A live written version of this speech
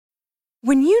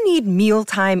When you need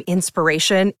mealtime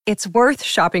inspiration, it's worth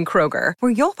shopping Kroger,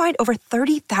 where you'll find over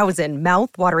 30,000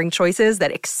 mouth-watering choices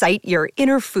that excite your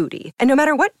inner foodie. And no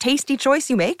matter what tasty choice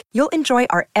you make, you'll enjoy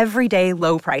our everyday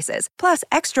low prices, plus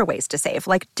extra ways to save,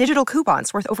 like digital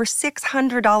coupons worth over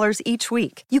 $600 each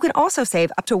week. You can also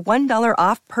save up to $1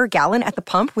 off per gallon at the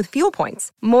pump with fuel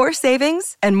points. More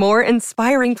savings and more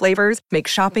inspiring flavors make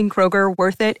shopping Kroger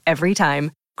worth it every time.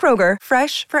 Kroger,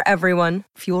 fresh for everyone.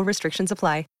 Fuel restrictions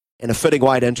apply. And a fitting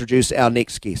way to introduce our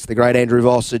next guest. The great Andrew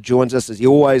Voss joins us, as he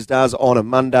always does, on a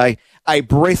Monday. A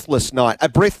breathless night, a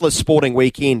breathless sporting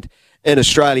weekend in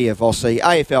Australia, Vossi.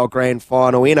 AFL Grand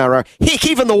Final, NRL. Heck,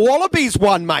 even the Wallabies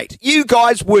won, mate. You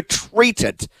guys were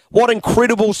treated. What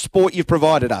incredible sport you've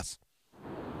provided us.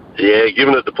 Yeah,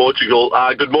 giving it to Portugal.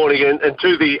 Good morning. And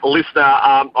to the listener,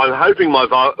 I'm hoping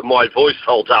my voice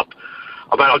holds up.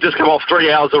 I mean, I've just come off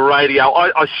 3 hours of radio.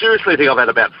 I seriously think I've had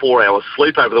about 4 hours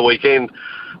sleep over the weekend.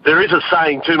 There is a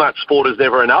saying, too much sport is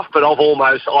never enough, but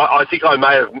I think I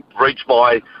may have reached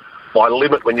my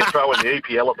limit when you throw in the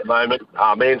EPL at the moment.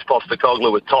 Mans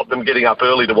Postecoglou with Tottenham, getting up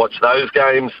early to watch those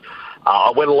games.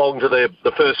 I went along to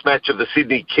the first match of the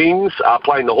Sydney Kings,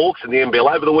 playing the Hawks in the NBL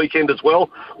over the weekend as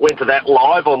well. Went to that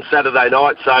live on Saturday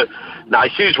night. So, no,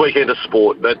 huge weekend of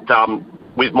sport. But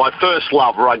with my first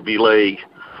love, rugby league,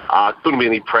 couldn't be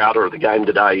any prouder of the game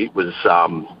today. It was,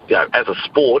 as a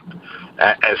sport,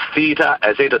 as theatre,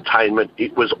 as entertainment,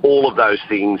 it was all of those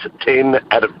things. 10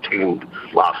 out of 10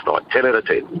 last night. 10 out of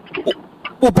 10.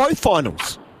 Well, both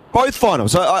finals.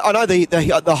 I know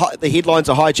the headlines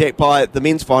are hijacked by the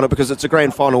men's final because it's a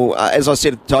grand final, as I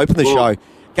said to open the show,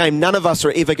 game none of us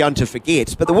are ever going to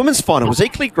forget. But the women's final was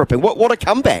equally gripping. What a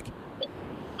comeback.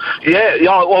 Yeah,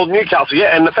 well, Newcastle,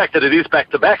 yeah, and the fact that it is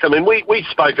back-to-back. I mean, we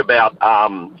spoke about,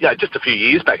 just a few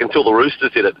years back until the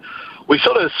Roosters did it, we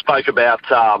sort of spoke about,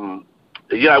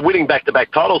 winning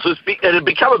back-to-back titles. It had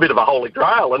become a bit of a holy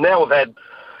grail, and now we've had,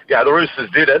 the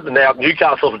Roosters did it, and now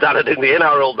Newcastle have done it in the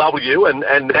NRLW,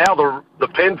 and now the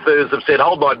Panthers have said,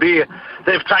 hold my beer,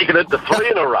 they've taken it to 3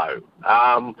 in a row.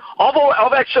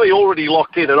 I've actually already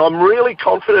locked in, and I'm really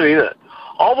confident in it.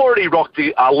 I've already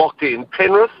locked in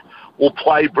Penrith will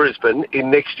play Brisbane in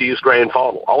next year's grand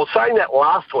final. I was saying that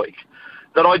last week,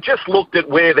 that I just looked at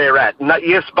where they're at. And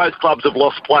yes, both clubs have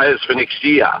lost players for next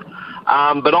year.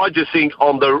 But I just think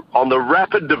on the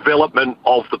rapid development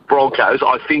of the Broncos,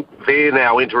 I think they're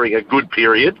now entering a good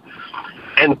period.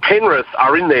 And Penrith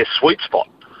are in their sweet spot.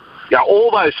 All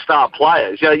those star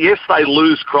players, yes, they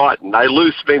lose Crichton, they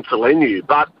lose Spencer Leniu,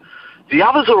 but the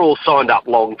others are all signed up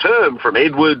long-term, from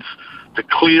Edwards to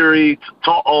Cleary to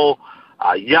To'o,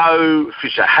 Yeo,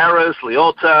 Fisher-Harris,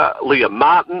 Leota, Liam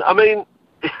Martin. I mean,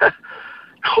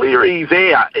 Cleary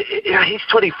there, he's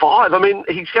 25. I mean,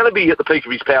 he's going to be at the peak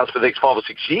of his powers for the next 5 or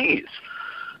 6 years.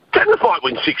 Penrith might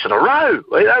win 6 in a row.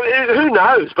 Who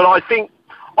knows? But I think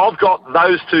I've got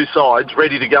those two sides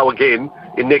ready to go again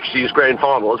in next year's grand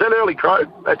final. Is that early crow?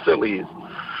 That certainly is.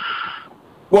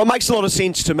 Well, it makes a lot of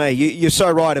sense to me. You're so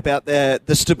right about the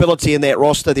stability in that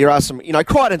roster. There are some,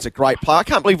 Crichton's a great player. I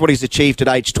can't believe what he's achieved at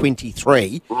age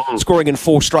 23, scoring in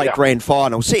 4 straight grand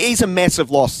finals. See, he's a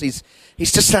massive loss. He's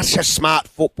just such a smart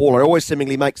footballer. Always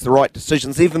seemingly makes the right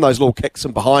decisions. Even those little kicks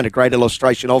from behind, a great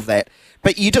illustration of that.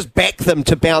 But you just back them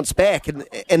to bounce back. And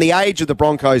the age of the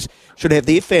Broncos should have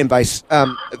their fan base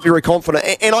very confident.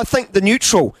 And I think the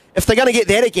neutral, if they're going to get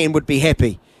that again, would be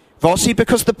happy, Vossi,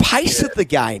 because the pace of the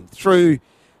game through...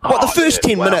 the first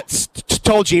 10 minutes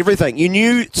told you everything. You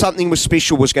knew something was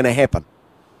special was going to happen.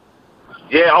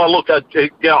 Yeah,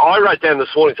 I wrote down this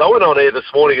morning. So I went on air this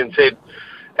morning and said,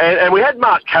 and we had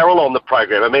Mark Carroll on the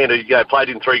program, a man who played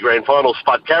in 3 grand finals.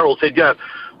 Spud Carroll said,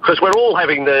 because we're all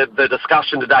having the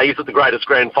discussion today, is it the greatest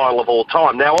grand final of all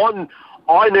time? Now,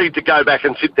 I need to go back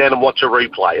and sit down and watch a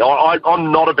replay.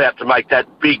 I'm not about to make that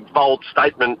big, bold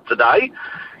statement today.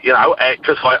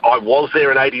 Because I was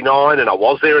there in 89 and I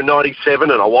was there in 97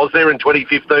 and I was there in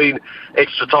 2015,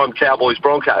 extra time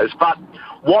Cowboys-Broncos. But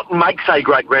what makes a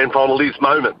great grand final is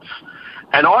moments.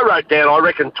 And I wrote down, I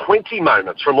reckon, 20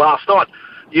 moments from last night.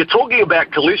 You're talking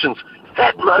about collisions.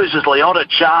 That Moses Leota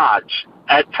charge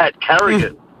at Pat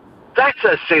Carrigan, that's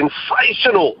a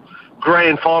sensational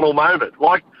grand final moment.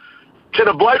 Like, can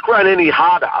a bloke run any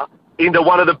harder into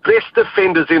one of the best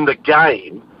defenders in the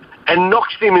game and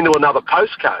knocks him into another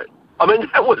postcode? I mean,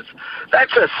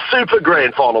 that's a super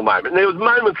grand final moment. And there was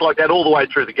moments like that all the way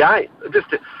through the game.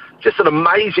 Just an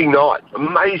amazing night,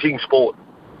 amazing sport.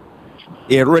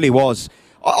 Yeah, it really was.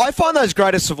 I find those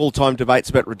greatest of all time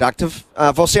debates a bit reductive,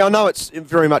 Vossi. I know it's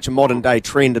very much a modern day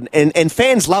trend, and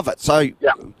fans love it. So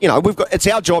it's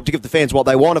our job to give the fans what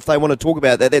they want. If they want to talk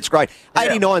about that, that's great.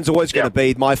 89 is always going to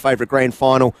be my favourite grand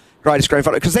final, greatest grand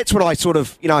final, because that's when I sort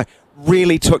of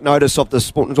really took notice of the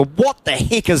sport and thought, what the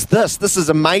heck is this? This is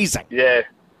amazing. Yeah,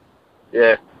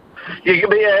 I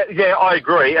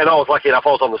agree. And I was lucky enough,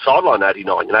 I was on the sideline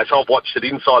 89, so I've watched it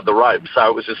inside the rope. So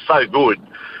it was just so good.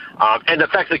 And the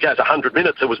fact that it goes 100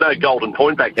 minutes, there was no golden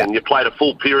point back then. You played a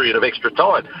full period of extra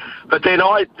time. But then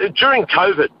during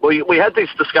COVID, we had this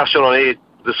discussion on air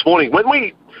this morning. When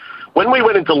we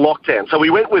went into lockdown, so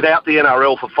we went without the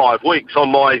NRL for 5 weeks,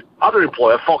 on my other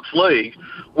employer, Fox League,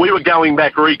 we were going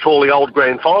back recalling old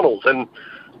grand finals and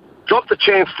got the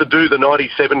chance to do the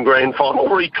 97 grand final,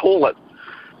 recall it.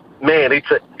 Man,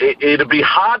 it'd be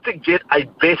hard to get a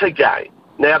better game.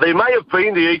 Now, there may have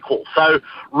been the equal. So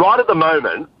right at the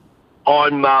moment,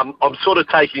 I'm sort of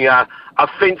taking a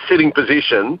fence-sitting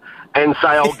position and say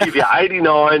I'll give you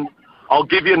 89, I'll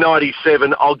give you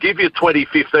 97, I'll give you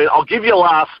 2015, I'll give you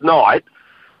last night,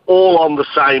 all on the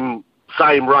same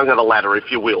rung of the ladder,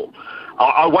 if you will.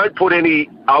 I won't put any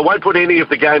of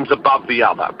the games above the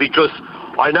other, because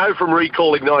I know from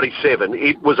recalling 97,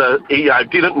 it was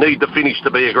didn't need the finish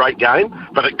to be a great game,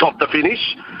 but it got the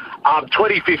finish.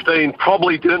 2015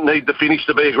 probably didn't need the finish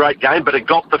to be a great game, but it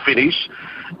got the finish.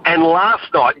 And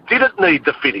last night didn't need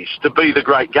the finish to be the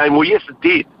great game. Well, yes, it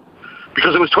did,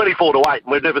 because it was 24-8,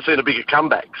 and we've never seen a bigger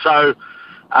comeback. So,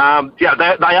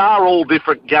 they are all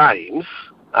different games.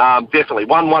 Definitely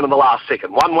 1-1 in the last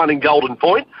second, 1-1 in Golden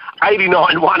Point,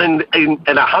 89-1 in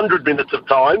 100 minutes of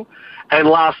time, and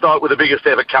last night with the biggest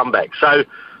ever comeback. So,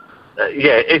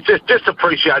 it's just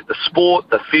appreciate the sport,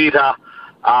 the theatre.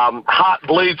 Heart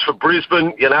bleeds for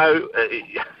Brisbane,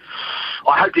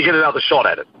 I hope you get another shot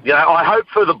at it. I hope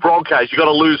for the Broncos, you've got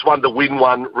to lose one to win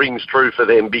one, rings true for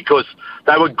them, because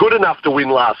they were good enough to win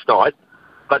last night,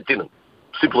 but didn't.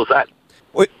 Simple as that.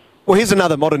 Well, here's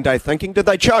another modern day thinking. Did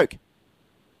they choke?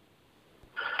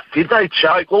 Did they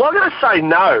choke? Well, I'm going to say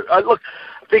no. Look,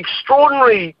 the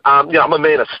extraordinary, I'm a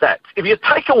man of stats. If you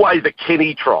take away the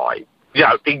Kenny try,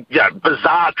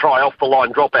 bizarre try off the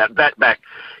line dropout, back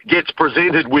gets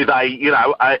presented with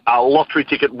a lottery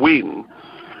ticket win.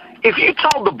 If you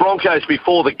told the Broncos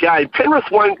before the game, Penrith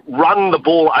won't run the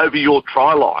ball over your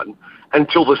try line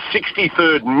until the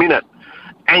 63rd minute,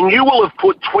 and you will have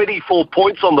put 24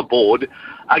 points on the board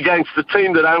against the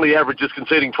team that only averages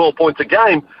conceding 12 points a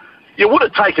game, you would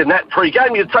have taken that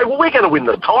pre-game. You'd say, well, we're going to win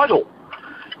the title.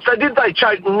 So did they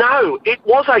choke? No, it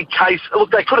was a case. Look,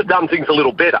 they could have done things a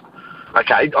little better.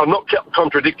 Okay, I'm not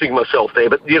contradicting myself there,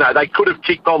 but, they could have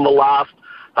kicked on the last.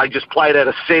 They just played out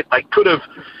a set. They could have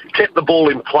kept the ball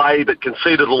in play but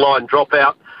conceded a line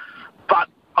dropout. But,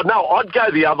 no, I'd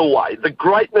go the other way. The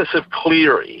greatness of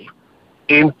Cleary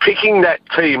in picking that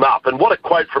team up, and what a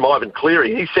quote from Ivan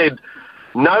Cleary. He said,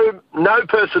 no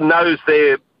person knows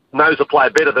a player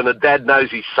better than a dad knows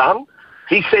his son.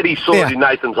 He said he saw it in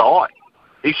Nathan's eye.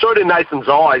 He saw it in Nathan's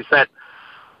eyes that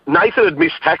Nathan had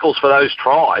missed tackles for those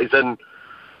tries, and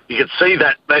you could see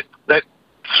that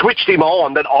switched him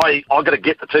on that I've got to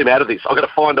get the team out of this. I've got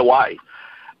to find a way.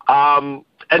 And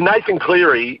Nathan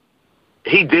Cleary,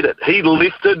 he did it. He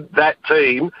lifted that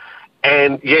team,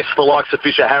 and yes, the likes of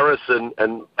Fisher Harris and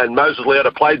Moses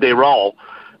Leota played their role,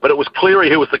 but it was Cleary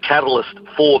who was the catalyst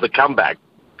for the comeback,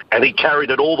 and he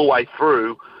carried it all the way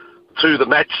through to the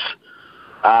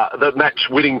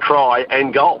match-winning try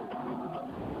and goal.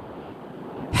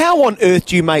 How on earth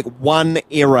do you make one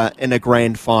error in a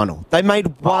grand final? They made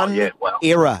one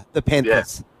error, the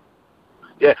Panthers.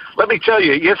 Yeah, let me tell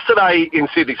you, yesterday in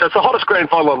Sydney, so it's the hottest grand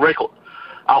final on record,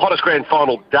 hottest grand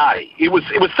final day. It was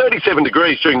 37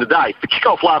 degrees during the day. The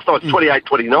kickoff last night was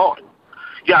 28-29.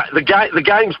 Yeah, the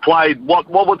game's played, I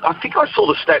think I saw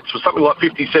the stats was something like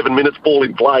 57 minutes ball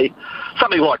in play,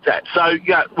 something like that. So,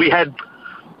 we had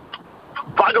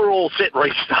bugger all set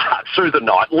restarts through the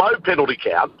night, low penalty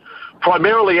count.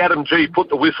 Primarily Adam G put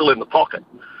the whistle in the pocket.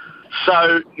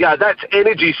 So, that's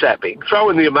energy sapping. Throw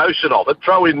in the emotion of it.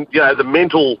 Throw in, the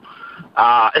mental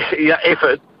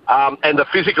effort and the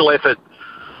physical effort.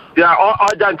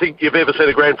 I don't think you've ever seen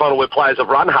a grand final where players have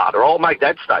run harder. I'll make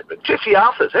that statement. Jesse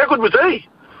Arthurs, how good was he?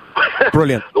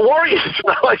 Brilliant. The Warriors,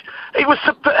 he was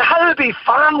Herbie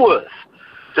Farnworth.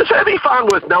 Does Herbie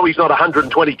Farnworth know he's not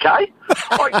 120k?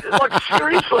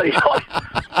 Seriously.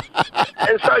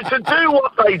 And so to do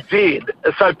what they did,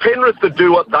 so Penrith to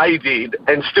do what they did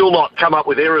and still not come up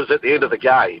with errors at the end of the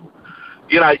game,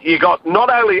 you got not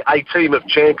only a team of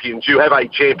champions, you have a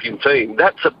champion team.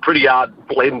 That's a pretty hard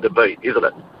blend to beat, isn't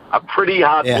it? A pretty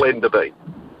hard blend to beat.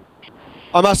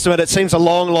 I must admit, it seems a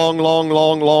long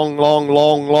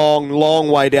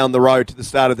way down the road to the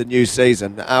start of the new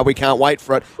season. We can't wait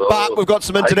for it. But we've got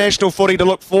some international footy to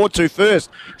look forward to first.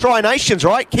 Tri-Nations,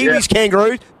 right? Kiwis,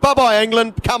 Kangaroos. Bye-bye,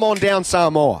 England. Come on down,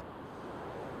 Samoa.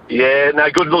 Yeah, no,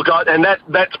 good look. And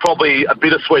that's probably a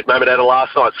bittersweet moment out of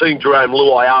last night. Seeing Jerome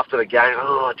Luai after the game,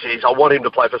 oh, geez, I want him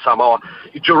to play for Samoa.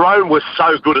 Jerome was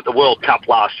so good at the World Cup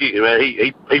last year. I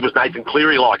mean, he was Nathan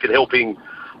Cleary-like in helping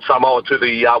Samoa to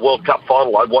the World Cup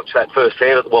final. I watched that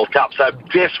firsthand at the World Cup, so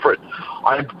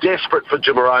I'm desperate for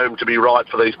Jerome to be right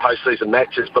for these postseason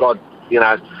matches, but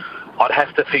I'd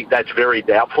have to think that's very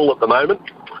doubtful at the moment.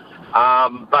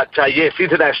 Yes,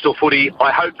 international footy.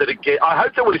 I hope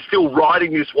that we're still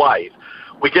riding this wave.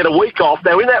 We get a week off.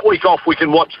 Now, in that week off, we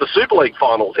can watch the Super League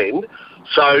finals end.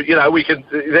 So,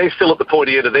 they're still at the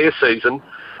pointy end of their season.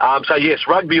 Yes,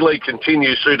 Rugby League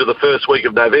continues through to the first week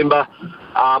of November.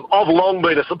 I've long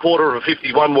been a supporter of a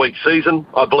 51-week season.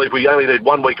 I believe we only need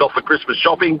 1 week off for Christmas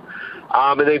shopping,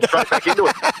 and then straight back into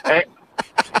it.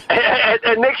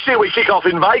 And next year we kick off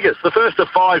in Vegas, the first of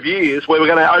 5 years where we're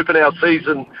going to open our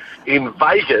season in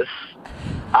Vegas.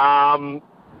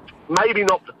 Maybe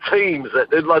not the teams,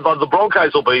 the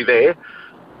Broncos will be there,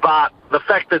 but the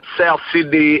fact that South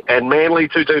Sydney and Manly,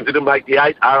 2 teams that didn't make the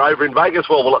 8, are over in Vegas,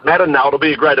 well, will it matter? No, it'll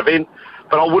be a great event.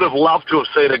 But I would have loved to have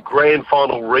seen a grand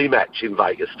final rematch in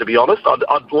Vegas, to be honest.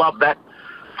 I'd love that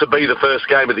to be the first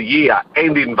game of the year,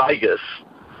 and in Vegas,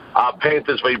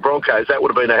 Panthers v Broncos. That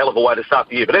would have been a hell of a way to start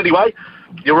the year. But anyway,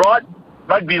 you're right.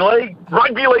 Rugby League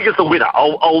is the winner.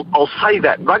 I'll say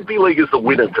that. Rugby League is the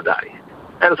winner today.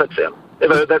 How does that sound?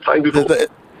 Ever heard that saying before?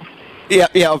 Yeah,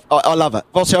 I love it.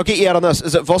 Vossi, I'll get you out on this.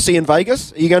 Is it Vossi in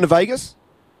Vegas? Are you going to Vegas?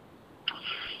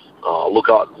 Oh, look.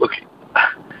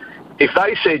 If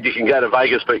they said you can go to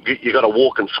Vegas but you got to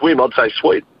walk and swim, I'd say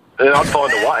sweet. And I'd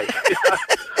find a way.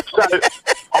 So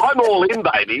I'm all in,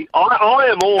 baby. I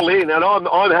am all in, and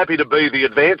I'm happy to be the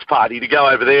advance party to go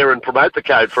over there and promote the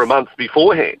code for a month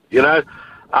beforehand.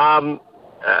 I'll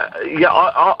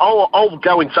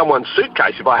go in someone's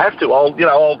suitcase if I have to. I'll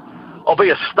be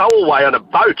a stowaway on a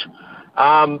boat.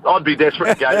 I'd be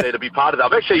desperate to go there to be part of that.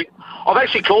 I've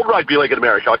actually called Rugby League in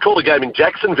America. I called a game in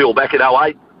Jacksonville back in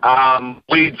 2008.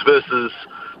 Leeds versus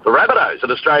the Rabbitohs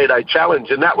at Australia Day Challenge,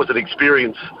 and that was an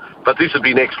experience, but this would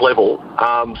be next level.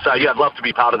 I'd love to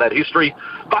be part of that history.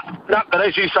 But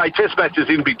as you say, test matches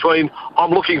in between, I'm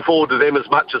looking forward to them as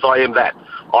much as I am that.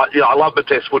 I love the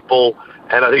test football,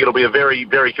 and I think it'll be a very,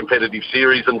 very competitive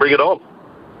series, and bring it on.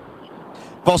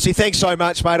 Vossi, thanks so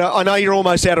much, mate. I know you're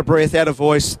almost out of breath, out of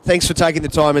voice. Thanks for taking the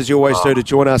time, as you always do, to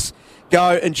join us.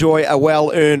 Go enjoy a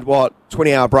well-earned,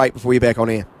 20-hour break before you're back on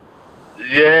air.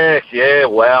 Yeah,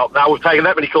 well, no, we've taken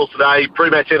that many calls today,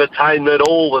 pre-match entertainment,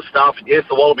 all the stuff. Yes,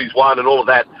 the Wallabies won and all of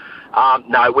that.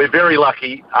 No, we're very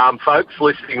lucky, folks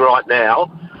listening right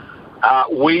now.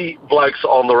 We blokes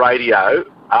on the radio,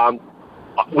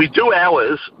 we do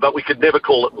hours, but we could never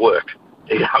call it work.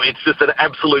 It's just an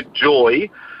absolute joy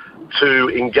to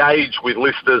engage with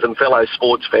listeners and fellow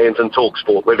sports fans and talk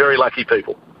sport. We're very lucky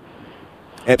people.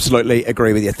 Absolutely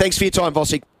agree with you. Thanks for your time,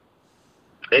 Vossi.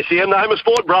 SEM, the home of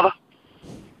sport, brother.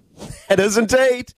 It is indeed.